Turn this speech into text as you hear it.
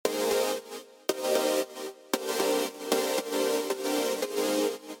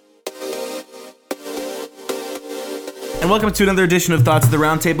And welcome to another edition of Thoughts at the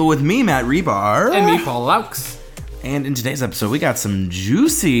Roundtable with me, Matt Rebar. And me, Paul Laux. And in today's episode, we got some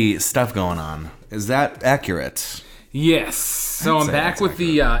juicy stuff going on. Is that accurate? Yes. So I'm back with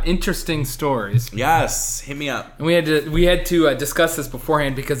the interesting stories. Yes, hit me up. And we had to discuss this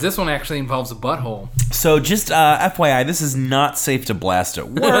beforehand because this one actually involves a butthole. So just FYI, this is not safe to blast at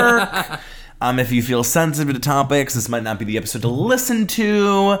work. If you feel sensitive to topics, this might not be the episode to listen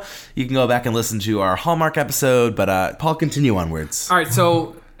to. You can go back and listen to our Hallmark episode, but Paul, continue onwards. All right,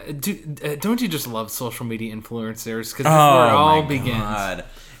 so don't you just love social media influencers? Because this is where it all begins. God.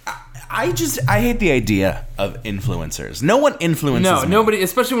 I hate the idea of influencers. No one influences me. Nobody,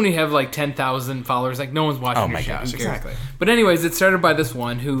 especially when you have like 10,000 followers, like no one's watching your shit. Who cares? Exactly. But anyways, it started by this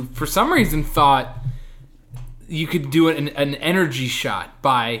one who, for some reason, thought you could do an energy shot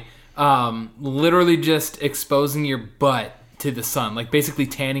by literally just exposing your butt to the sun, like basically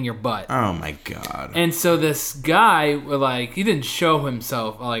tanning your butt. Oh my God. And so this guy, like, he didn't show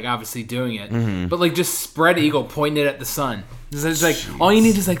himself, like, obviously doing it, but like just spread eagle, pointing it at the sun. It's like, all you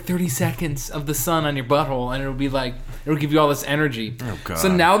need is like 30 seconds of the sun on your butthole, and it'll give you all this energy. Oh God. So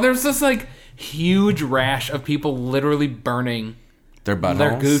now there's this like huge rash of people literally burning their buttholes?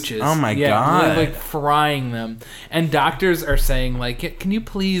 their gooches. Oh my God. Like frying them. And doctors are saying, like, can you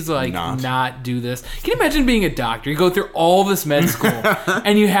please, like, not do this? Can you imagine being a doctor? You go through all this med school,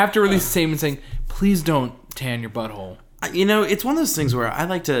 and you have to release a statement saying, please don't tan your butthole. You know, it's one of those things where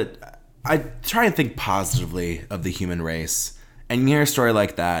I try and think positively of the human race. And you hear a story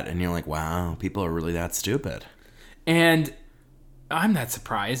like that, and you're like, wow, people are really that stupid. And I'm not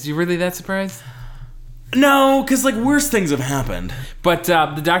surprised. You really that surprised? No, because, like, worse things have happened. But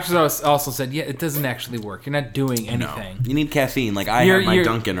the doctors also said, yeah, it doesn't actually work. You're not doing anything. No. You need caffeine. Like, I have my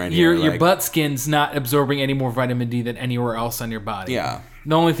Dunkin' right here. Your butt skin's not absorbing any more vitamin D than anywhere else on your body. Yeah.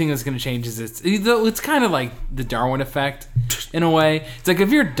 The only thing that's going to change is it's kind of like the Darwin effect, in a way. It's like, if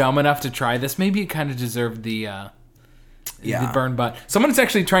you're dumb enough to try this, maybe you kind of deserve the burn butt. Someone's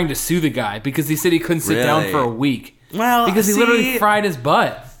actually trying to sue the guy because he said he couldn't sit down for a week. Well, because he literally fried his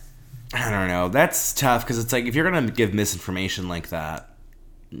butt. I don't know. That's tough because it's like, if you're going to give misinformation like that,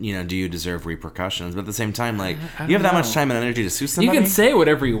 you know, do you deserve repercussions? But at the same time, like, you have that much time and energy to sue somebody? You can say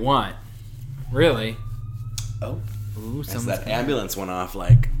whatever you want. Really. Oh. Ooh, that ambulance went off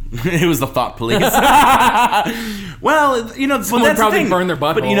like it was the thought police. Well, you know, someone probably burned their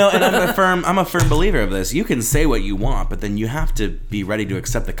butthole. But you know, and I'm a firm believer of this. You can say what you want, but then you have to be ready to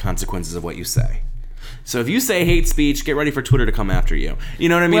accept the consequences of what you say. So if you say hate speech, get ready for Twitter to come after you. You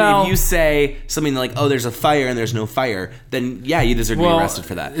know what I mean? Well, if you say something like, oh, there's a fire and there's no fire, then yeah, you deserve to be arrested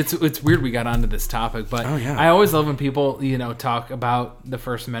for that. It's weird we got onto this topic, but I always love when people, you know, talk about the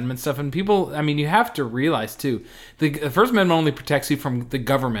First Amendment stuff. And people, I mean, you have to realize, too, the First Amendment only protects you from the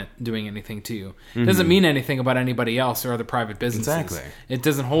government doing anything to you. It doesn't mean anything about anybody else or other private businesses. Exactly. It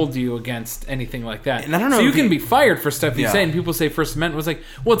doesn't hold you against anything like that. And I don't know so you can be fired for stuff you say, and people say First Amendment was like,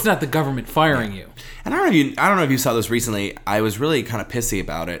 well, it's not the government firing you. And I don't know if you saw this recently. I was really kind of pissy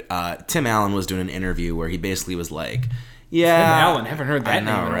about it. Tim Allen was doing an interview where he basically was like, yeah. Tim Allen, haven't heard that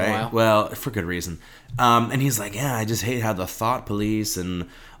name in a while. Well, for good reason. And he's like, yeah, I just hate how the thought police and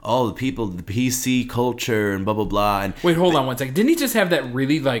all the people, the PC culture and blah, blah, blah. And wait, hold on one second. Didn't he just have that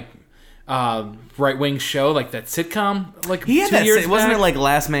really, like, right-wing show, like that sitcom, like, he had 2 years back? Wasn't it like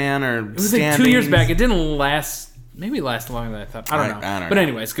Last Man or It was like 2 years back. It didn't last... Maybe it lasted longer than I thought. I don't know. But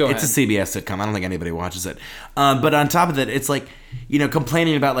anyways, go ahead. It's a CBS sitcom. I don't think anybody watches it. But on top of that, it's like, you know,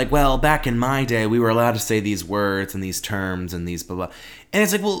 complaining about like, well, back in my day, we were allowed to say these words and these terms and these blah, blah. And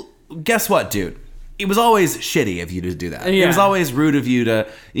it's like, well, guess what, dude? It was always shitty of you to do that. Yeah. It was always rude of you to,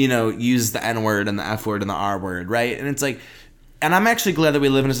 you know, use the N-word and the F-word and the R-word, right? And it's like... And I'm actually glad that we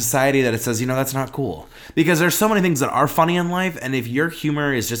live in a society that it says, you know, that's not cool. Because there's so many things that are funny in life, and if your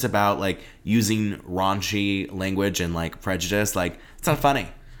humor is just about, like, using raunchy language and, like, prejudice, like, it's not funny.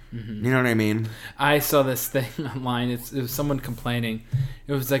 Mm-hmm. You know what I mean? I saw this thing online. It was someone complaining.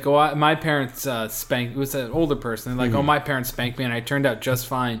 It was like, oh, my parents spanked. It was an older person. Like, oh, my parents spanked me, and I turned out just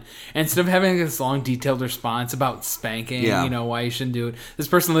fine. And instead of having this long, detailed response about spanking, you know, why you shouldn't do it, this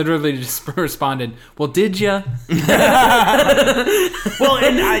person literally just responded, well, did ya? Well,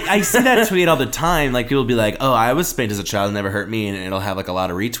 and I see that tweet all the time. Like, people will be like, oh, I was spanked as a child, it never hurt me, and it'll have, like, a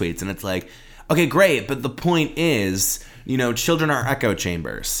lot of retweets. And it's like, okay, great, but the point is... You know, children are echo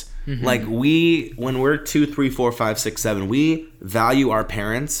chambers. Mm-hmm. Like when we're 2, 3, 4, 5, 6, 7, we value our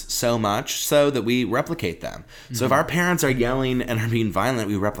parents so much so that we replicate them. Mm-hmm. So if our parents are yelling and are being violent,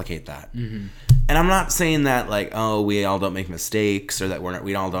 we replicate that. Mm-hmm. And I'm not saying that like, oh, we all don't make mistakes or that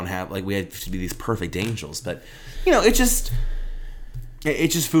we all don't have, like, we have to be these perfect angels. But, you know, it's just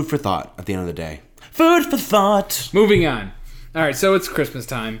food for thought at the end of the day. Food for thought. Moving on. All right, so it's Christmas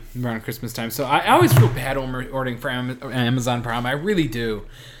time. We're on Christmas time. So I always feel bad when we're ordering for Amazon Prime. I really do.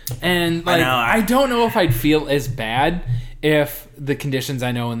 And like, I don't know if I'd feel as bad if the conditions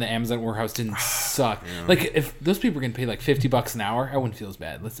I know in the Amazon warehouse didn't suck. Yeah. Like, if those people are going to pay like $50 an hour, I wouldn't feel as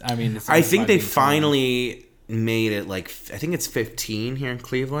bad. I think they finally made it like, I think it's 15 here in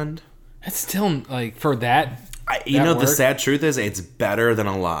Cleveland. That's still, like, for that. The sad truth is it's better than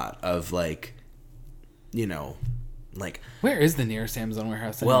a lot of, like, like... Where is the nearest Amazon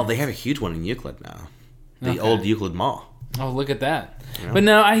warehouse? Well, they have a huge one in Euclid now. The old Euclid Mall. Oh, look at that. Yeah. But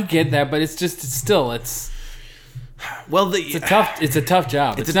no, I get that, but it's still... Well, it's a tough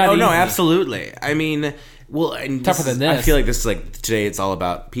job. It's not easy. No, absolutely. I mean, tougher than this. I feel like this is like, today it's all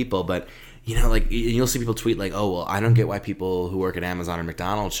about people, but... like you'll see people tweet like, "Oh, well, I don't get why people who work at Amazon or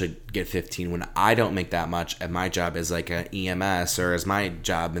McDonald's should get 15 when I don't make that much at my job as like an EMS or as my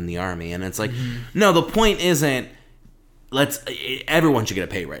job in the Army." And it's like, no, the point isn't everyone should get a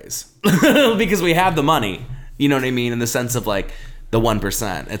pay raise because we have the money. You know what I mean? In the sense of like the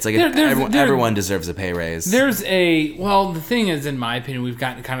 1%. It's like everyone deserves a pay raise. The thing is, in my opinion, we've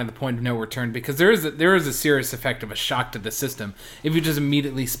gotten kind of the point of no return because there is a serious effect of a shock to the system. If you just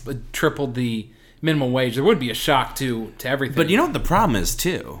immediately tripled the minimum wage, there would be a shock to everything. But you know what the problem is,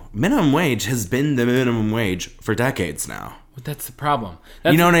 too? Minimum wage has been the minimum wage for decades now. Well, that's the problem.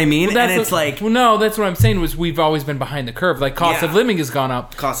 You know what I mean? And it's like... Well, no, that's what I'm saying was we've always been behind the curve. Like, cost of living has gone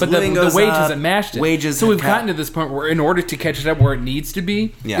up, but the wage hasn't matched it. So we've gotten to this point where in order to catch it up where it needs to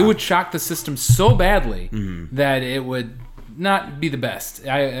be, it would shock the system so badly that it would not be the best.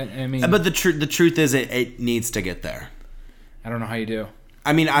 I mean... But the truth is it needs to get there. I don't know how you do.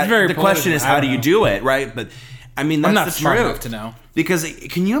 I mean, the question is how do you do it, right? But, I mean, that's I'm not the smart truth. enough to know. Because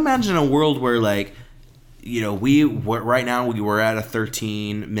can you imagine a world where, like... right now we were at a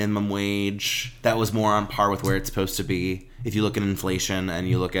 13 minimum wage. That was more on par with where it's supposed to be. If you look at inflation and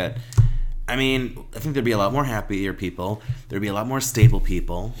you look at, I think there'd be a lot more happier people. There'd be a lot more stable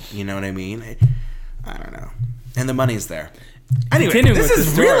people. You know what I mean? I don't know. And the money's there. Anyway, this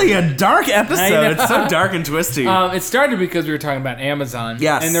is really a dark episode. It's so dark and twisty. It started because we were talking about Amazon.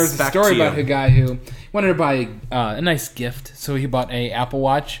 Yes, and there was a story about a guy who wanted to buy a nice gift, so he bought a Apple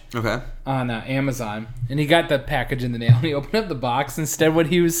Watch on Amazon, and he got the package in the mail, and he opened up the box. Instead, what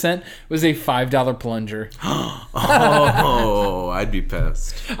he was sent was a $5 plunger. Oh, I'd be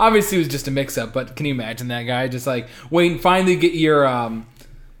pissed. Obviously, it was just a mix-up, but can you imagine that guy just like, finally get your...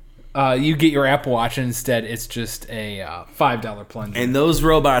 you get your Apple Watch, and instead it's just a $5 plunger. And those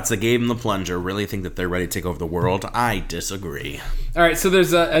robots that gave him the plunger really think that they're ready to take over the world? I disagree. All right, so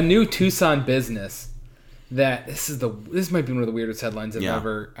there's a new Tucson business that this might be one of the weirdest headlines I've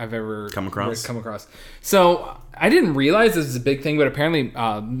ever come across. So I didn't realize this was a big thing, but apparently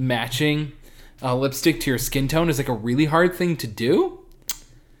matching lipstick to your skin tone is like a really hard thing to do.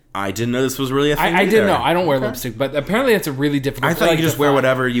 I didn't know this was really a thing. I didn't know. I don't wear lipstick, but apparently it's a really difficult. I thought you could just wear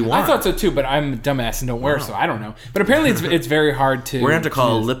whatever you want. I thought so too, but I'm a dumbass and don't wear, so I don't know. But apparently it's very hard to. We're gonna have to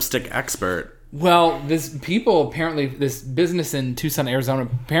call a lipstick expert. Well, this business in Tucson, Arizona,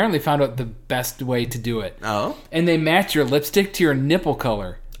 apparently found out the best way to do it. Oh. And they match your lipstick to your nipple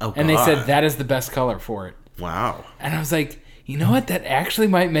color. Oh, God. And they said that is the best color for it. Wow. And I was like, you know what? That actually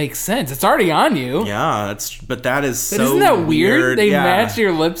might make sense. It's already on you. Yeah, but that is so isn't that weird? They match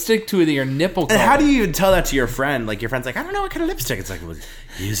your lipstick to your nipple color. And how do you even tell that to your friend? Like, your friend's like, I don't know what kind of lipstick. It's like, well,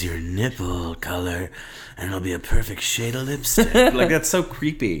 use your nipple color, and it'll be a perfect shade of lipstick. Like, that's so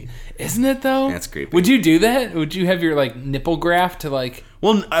creepy. Isn't it, though? That's creepy. Would you do that? Would you have your, like, nipple graft to, like...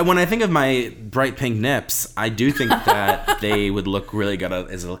 Well, when I think of my bright pink nips, I do think that they would look really good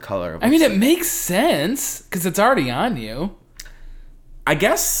as a color of lipstick. I mean, it makes sense, because it's already on you. I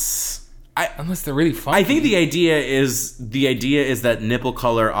guess... Unless they're really funky. I think the idea is that nipple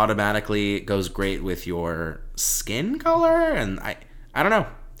color automatically goes great with your skin color, and I don't know.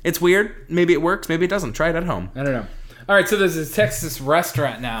 It's weird. Maybe it works. Maybe it doesn't. Try it at home. I don't know. All right, so there's this Texas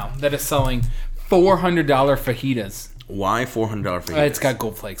restaurant now that is selling $400 fajitas. Why $400 fajitas? It's got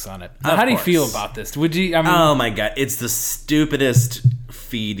gold flakes on it. How do you feel about this? Would you? Oh my God! It's the stupidest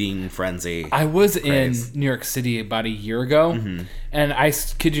feeding frenzy. I was in New York City about a year ago, and I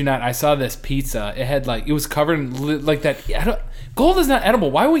kid you not, I saw this pizza. It had it was covered in like that. Gold is not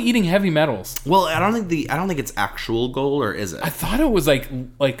edible. Why are we eating heavy metals? Well, I don't think it's actual gold, or is it? I thought it was like.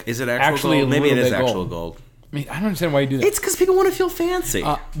 Is it actually gold? Maybe it is actual gold. I mean, I don't understand why you do that. It's because people want to feel fancy.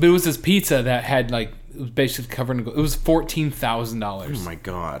 But it was this pizza that had it was basically covered in gold. It was $14,000. Oh my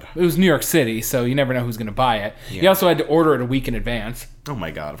God! It was New York City, so you never know who's going to buy it. Yeah. You also had to order it a week in advance. Oh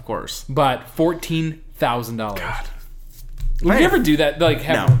my God! Of course. But $14,000. God. Would you ever do that? Like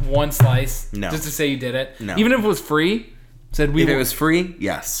have one slice just to say you did it? No. Even if it was free? If it was free,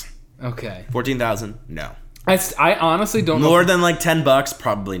 yes. Okay. 14,000, no. I honestly don't know. More than like $10,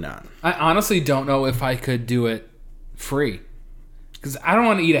 probably not. I honestly don't know if I could do it free. Because I don't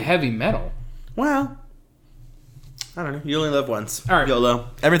want to eat a heavy metal. Well, I don't know. You only live once. All right. YOLO.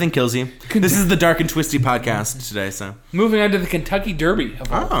 Everything kills you. This is the Dark and Twisty podcast today, so. Moving on to the Kentucky Derby.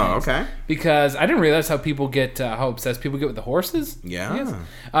 Of all things. Okay. Because I didn't realize how people get, how obsessed people get with the horses. Yeah.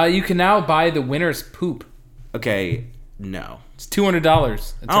 You can now buy the winner's poop. Okay, no. It's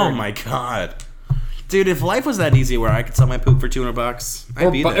 $200. Oh my God. Dude, if life was that easy where I could sell my poop for $200,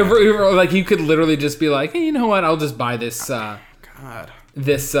 I'd be there. Or like you could literally just be like, hey, you know what? I'll just buy this God.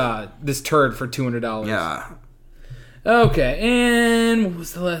 This turd for $200. Yeah. Okay, and what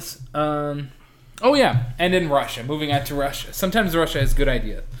was the last? Oh yeah, and in Russia. Moving on to Russia. Sometimes Russia has good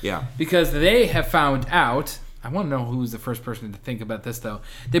ideas. Yeah. Because they have found out. I want to know who was the first person to think about this though.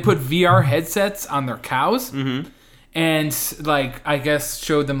 They put VR headsets on their cows. Mm-hmm. And, like, I guess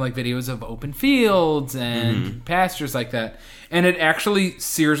showed them, like, videos of open fields and pastures like that. And it actually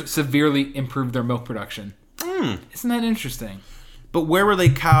severely improved their milk production. Isn't that interesting? But where were they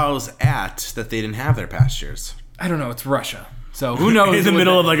cows at that they didn't have their pastures? I don't know. It's Russia. So who knows? In the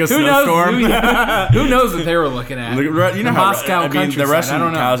middle of, like, a snowstorm? Who knows what they were looking at? You know how Moscow countryside. The Russian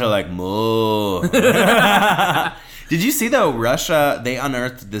cows are like, moo. Did you see though? Russia, they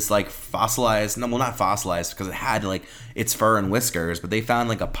unearthed this like fossilized. No, well, not fossilized because it had like its fur and whiskers, but they found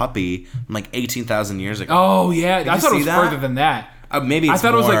like a puppy from like 18,000 years ago. Oh yeah, I thought it was further than that. Maybe it's I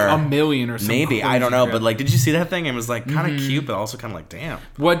thought more, it was like 1 million or something. Maybe I don't know, but like, did you see that thing? It was like kind of cute, but also kind of like, damn.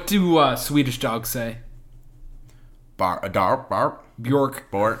 What do Swedish dogs say? Bjork. Bjork.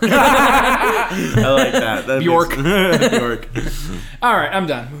 I like that. Bjork. Bjork. All right, I'm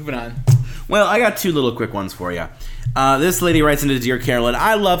done. Moving on. Well, I got two little quick ones for you. This lady writes into Dear Carolyn.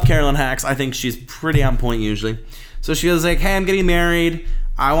 I love Carolyn Hacks. I think she's pretty on point usually. So she goes like, hey, I'm getting married.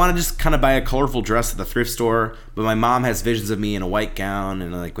 I want to just kind of buy a colorful dress at the thrift store, but my mom has visions of me in a white gown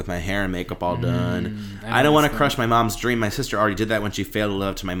and like with my hair and makeup all done. I don't want to crush my mom's dream. My sister already did that when she failed to live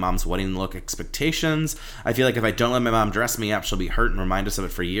up to my mom's wedding look expectations. I feel like if I don't let my mom dress me up, she'll be hurt and remind us of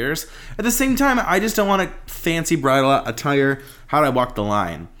it for years. At the same time, I just don't want a fancy bridal attire. How do I walk the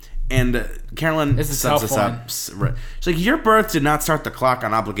line? And Carolyn sums us up. She's like, your birth did not start the clock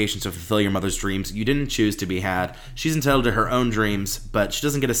on obligations to fulfill your mother's dreams. You didn't choose to be had. She's entitled to her own dreams, but she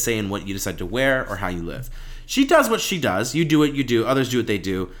doesn't get a say in what you decide to wear or how you live. She does what she does. You do what you do. Others do what they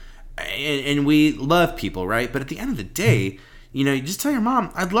do. And we love people, right? But at the end of the day, you know, you just tell your mom,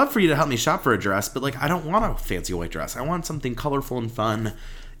 I'd love for you to help me shop for a dress, but like, I don't want a fancy white dress. I want something colorful and fun.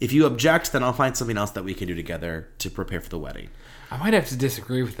 If you object, then I'll find something else that we can do together to prepare for the wedding. I might have to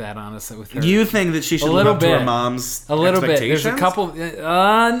disagree with that, honestly. With her, you think that she should live up to her mom's a little bit. expectations? There's a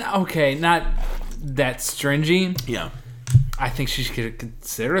couple. Okay, not that stringent. Yeah, I think she should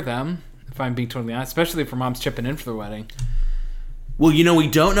consider them. If I'm being totally honest, especially if her mom's chipping in for the wedding. Well, you know, we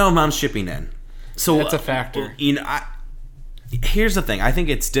don't know if mom's chipping in, so that's a factor. You know, here's the thing. I think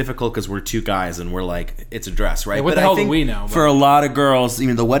it's difficult because we're two guys and we're like, it's a dress, right? Yeah, what the hell do we know? For a lot of girls, you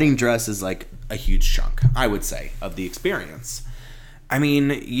know, the wedding dress is like a huge chunk, I would say, of the experience. I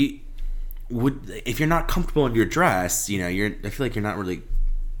mean, if you're not comfortable in your dress, you know, I feel like you're not really.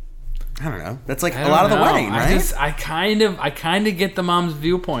 I don't know. That's like a lot of the wedding, right? I kind of get the mom's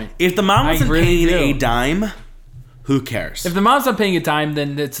viewpoint. If the mom wasn't paying a dime, who cares? If the mom's not paying a dime,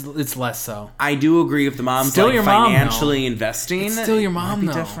 then it's less so. I do agree. If the mom's still like your financially investing, it's still your mom,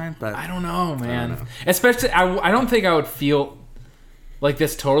 though. Different, but I don't know, man. Especially, I don't think I would feel like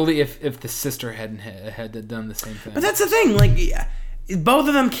this totally if the sister had done the same thing. But that's the thing, like. Both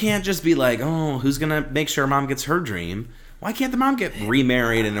of them can't just be like, oh, who's going to make sure mom gets her dream? Why can't the mom get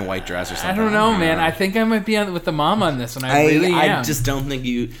remarried in a white dress or something? I don't know, man. I think I might be with the mom on this one. I really am. I just don't think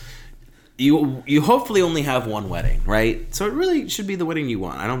you hopefully only have one wedding, right? So it really should be the wedding you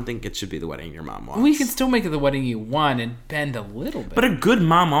want. I don't think it should be the wedding your mom wants. We can still make it the wedding you want and bend a little bit. But a good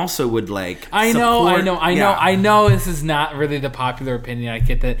mom also would like I know this is not really the popular opinion. I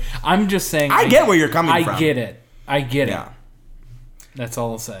get that. I'm just saying I get where you're coming from. I get it. That's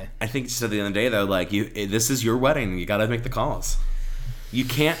all I'll say. I think just at the end of the day, though, like this is your wedding. You got to make the calls. You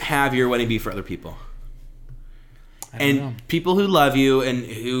can't have your wedding be for other people. People who love you and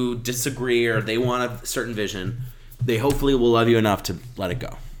who disagree or they want a certain vision, they hopefully will love you enough to let it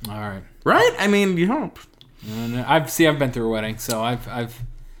go. All right. Right? I mean, you hope. I've been through a wedding, so I've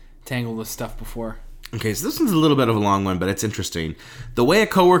tangled with stuff before. Okay, so this one's a little bit of a long one, but it's interesting. The way a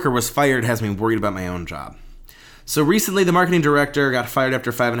coworker was fired has me worried about my own job. So recently, the marketing director got fired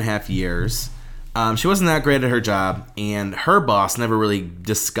after 5.5 years. She wasn't that great at her job, and her boss never really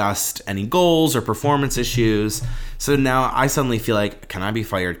discussed any goals or performance issues. So now I suddenly feel like, can I be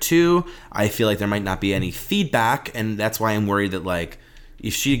fired too? I feel like there might not be any feedback, and that's why I'm worried that, like,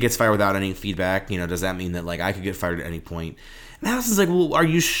 if she gets fired without any feedback, does that mean that, like, I could get fired at any point? And Allison's like, well, are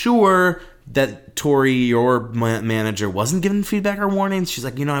you sure that Tori, your manager, wasn't given feedback or warnings? She's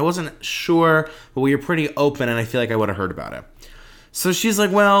like, I wasn't sure, but we were pretty open, and I feel like I would have heard about it. So she's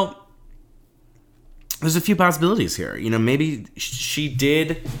like, well, there's a few possibilities here. Maybe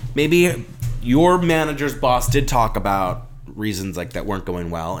maybe your manager's boss did talk about reasons like that weren't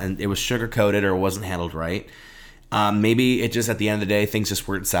going well, and it was sugar-coated or wasn't handled right. Maybe it just, at the end of the day, things just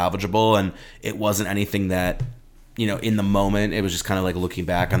weren't salvageable, and it wasn't anything that, in the moment, it was just kind of like looking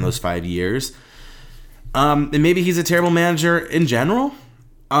back on those 5 years. And maybe he's a terrible manager in general.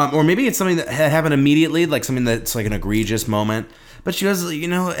 Or maybe it's something that had happened immediately, like something that's like an egregious moment. But she was, at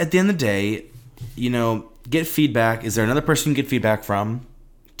the end of the day, get feedback. Is there another person you can get feedback from?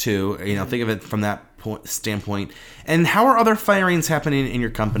 Too, think of it from that standpoint. And how are other firings happening in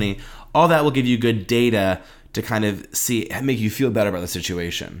your company? All that will give you good data to kind of make you feel better about the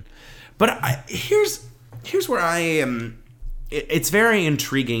situation. But here's where I am. It's very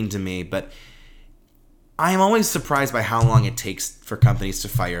intriguing to me, but I am always surprised by how long it takes for companies to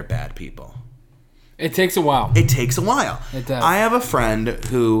fire bad people. It takes a while. It takes a while. It does. I have a friend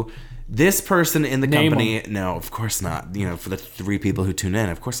who, this person in the Name company, him. No, of course not. For the 3 people who tune in,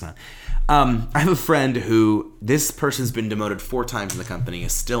 of course not. I have a friend who, this person's been demoted 4 times in the company,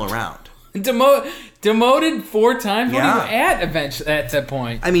 is still around. Demoted 4 times? Yeah. What are you at eventually at that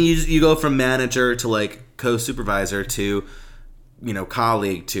point? I mean, you go from manager to like co-supervisor to,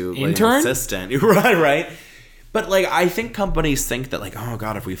 colleague to like, intern, assistant. Right. But like, I think companies think that like, oh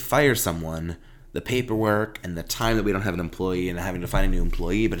god, if we fire someone, the paperwork and the time that we don't have an employee and having to find a new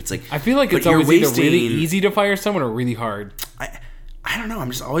employee. But it's like, I feel like it's always either really easy to fire someone or really hard. I don't know.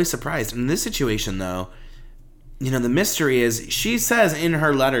 I'm just always surprised. In this situation, though, the mystery is, she says in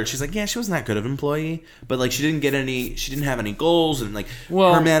her letter, she's like, yeah, she wasn't that good of an employee, but like she didn't have any goals, and like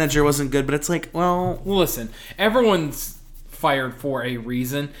her manager wasn't good. But it's like, well, listen, everyone's fired for a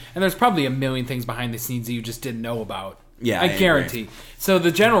reason, and there's probably a million things behind the scenes that you just didn't know about. Yeah, I guarantee. Agree. So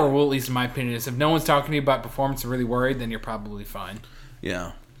the general rule, at least in my opinion, is if no one's talking to you about performance and really worried, then you're probably fine.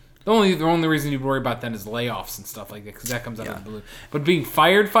 Yeah. The only reason you'd worry about then is layoffs and stuff like that, because that comes out of the blue. But being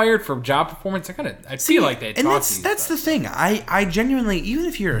fired for job performance, I feel like they talk to you. That's the thing. I genuinely, even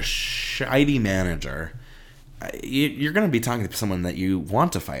if you're a shitty manager, you're going to be talking to someone that you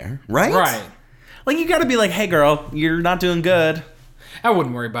want to fire, right? Right. Like, you got to be like, hey, girl, you're not doing good. I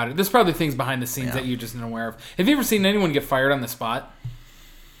wouldn't worry about it. There's probably things behind the scenes that you're just not aware of. Have you ever seen anyone get fired on the spot?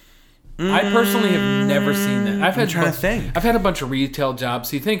 I personally have never seen that. I'm trying to think. I've had a bunch of retail jobs.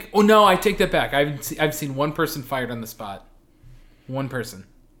 So you think, oh no, I take that back. I've seen one person fired on the spot. One person.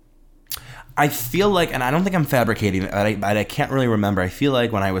 I feel like, and I don't think I'm fabricating it, I can't really remember. I feel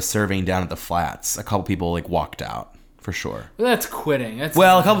like when I was surveying down at the flats, a couple people like walked out for sure. Well, that's quitting. A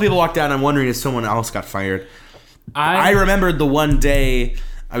couple people walked out, and I'm wondering if someone else got fired. I remembered the one day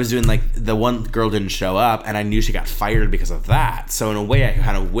I was doing, like, the one girl didn't show up, and I knew she got fired because of that. So in a way, I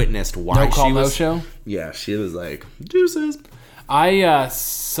kind of witnessed why she was... No show? Yeah, she was like, deuces. I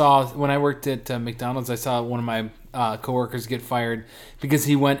saw, when I worked at McDonald's, I saw one of my coworkers get fired because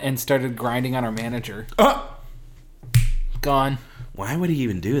he went and started grinding on our manager. Gone. Why would he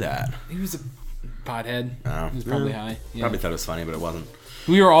even do that? He was a pothead. Oh. He was probably high. Yeah. Probably thought it was funny, but it wasn't.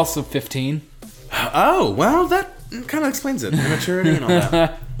 We were also 15. Oh, well, that kind of explains it. Immaturity and all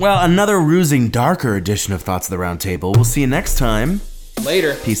that. Well, another rousing, darker edition of Thoughts of the Round Table. We'll see you next time.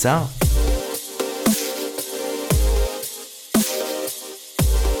 Later. Peace out.